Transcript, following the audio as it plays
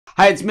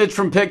Hi, it's Mitch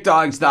from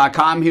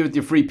Pickdawgz.com here with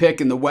your free pick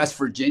in the West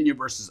Virginia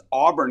versus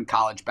Auburn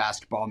college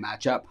basketball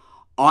matchup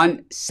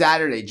on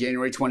Saturday,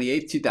 January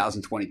 28th,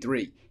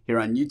 2023. Here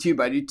on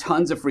YouTube, I do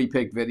tons of free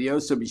pick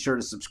videos, so be sure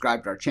to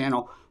subscribe to our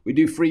channel. We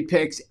do free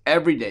picks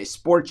every day,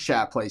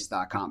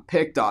 sportschatplace.com,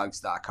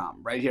 pickdawgz.com,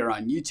 right here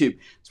on YouTube,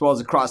 as well as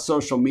across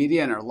social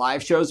media and our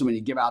live shows. And when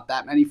you give out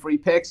that many free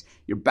picks,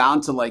 you're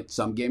bound to like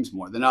some games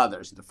more than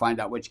others. And to find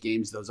out which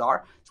games those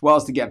are, as well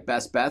as to get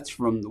best bets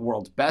from the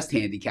world's best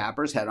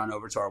handicappers, head on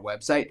over to our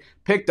website,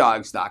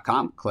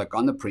 pickdawgz.com, click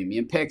on the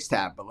Premium Picks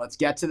tab. But let's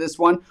get to this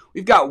one.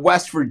 We've got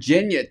West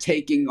Virginia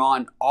taking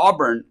on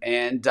Auburn,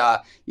 and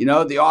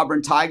the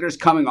Auburn Tigers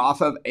coming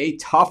off of a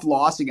tough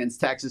loss against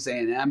Texas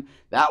A&M.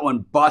 That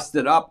one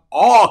busted up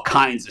all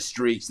kinds of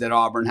streaks that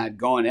Auburn had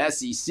going.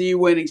 SEC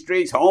winning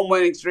streaks, home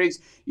winning streaks,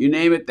 you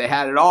name it. They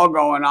had it all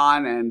going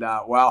on, and,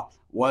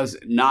 was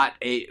not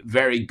a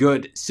very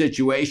good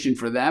situation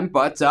for them.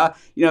 But,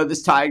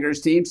 this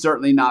Tigers team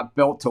certainly not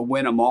built to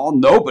win them all.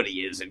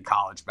 Nobody is in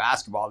college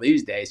basketball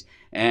these days.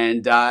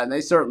 And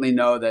they certainly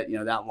know that,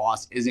 that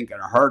loss isn't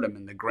going to hurt them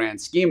in the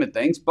grand scheme of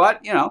things.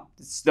 But,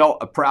 it's still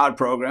a proud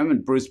program.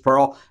 And Bruce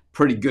Pearl,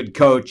 pretty good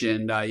coach.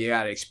 And you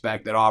got to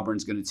expect that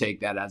Auburn's going to take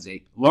that as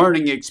a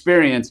learning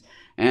experience.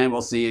 And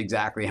we'll see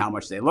exactly how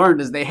much they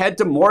learned as they head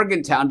to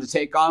Morgantown to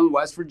take on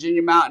West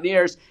Virginia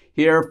Mountaineers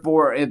here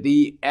for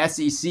the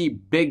SEC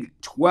Big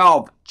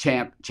 12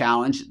 Champ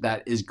Challenge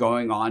that is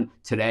going on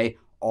today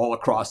all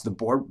across the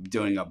board. We're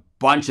doing a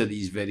bunch of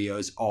these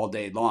videos all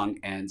day long,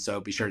 and so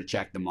be sure to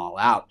check them all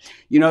out.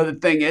 The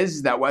thing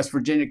is that West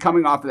Virginia,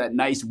 coming off of that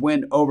nice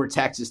win over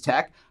Texas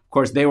Tech, of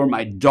course, they were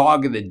my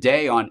dog of the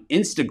day on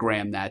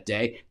Instagram that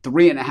day.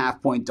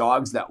 3.5-point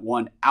dogs that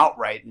won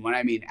outright. And when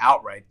I mean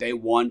outright, they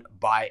won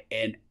by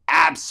an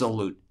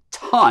absolute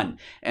ton.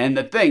 And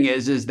the thing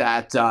is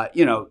that,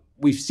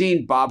 we've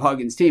seen Bob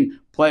Huggins' team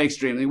play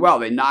extremely well.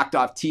 They knocked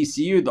off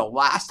TCU the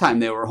last time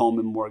they were home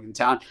in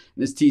Morgantown. And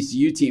this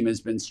TCU team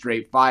has been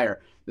straight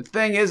fire. The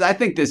thing is, I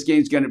think this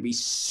game's going to be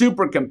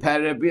super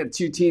competitive. We have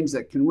two teams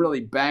that can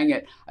really bang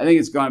it. I think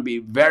it's going to be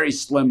very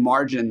slim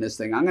margin in this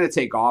thing. I'm going to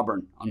take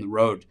Auburn on the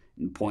road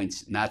in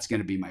points, and that's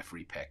going to be my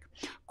free pick.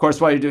 Of course,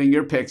 while you're doing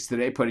your picks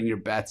today, putting your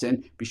bets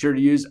in, be sure to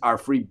use our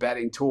free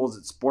betting tools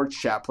at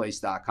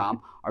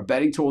sportschatplace.com. Our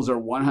betting tools are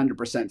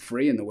 100%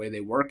 free in the way they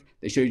work.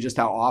 They show you just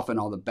how often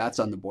all the bets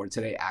on the board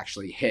today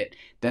actually hit.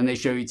 Then they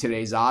show you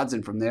today's odds,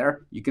 and from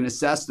there, you can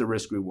assess the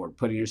risk reward,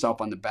 putting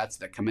yourself on the bets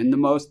that come in the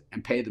most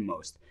and pay the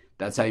most.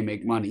 That's how you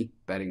make money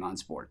betting on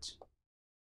sports.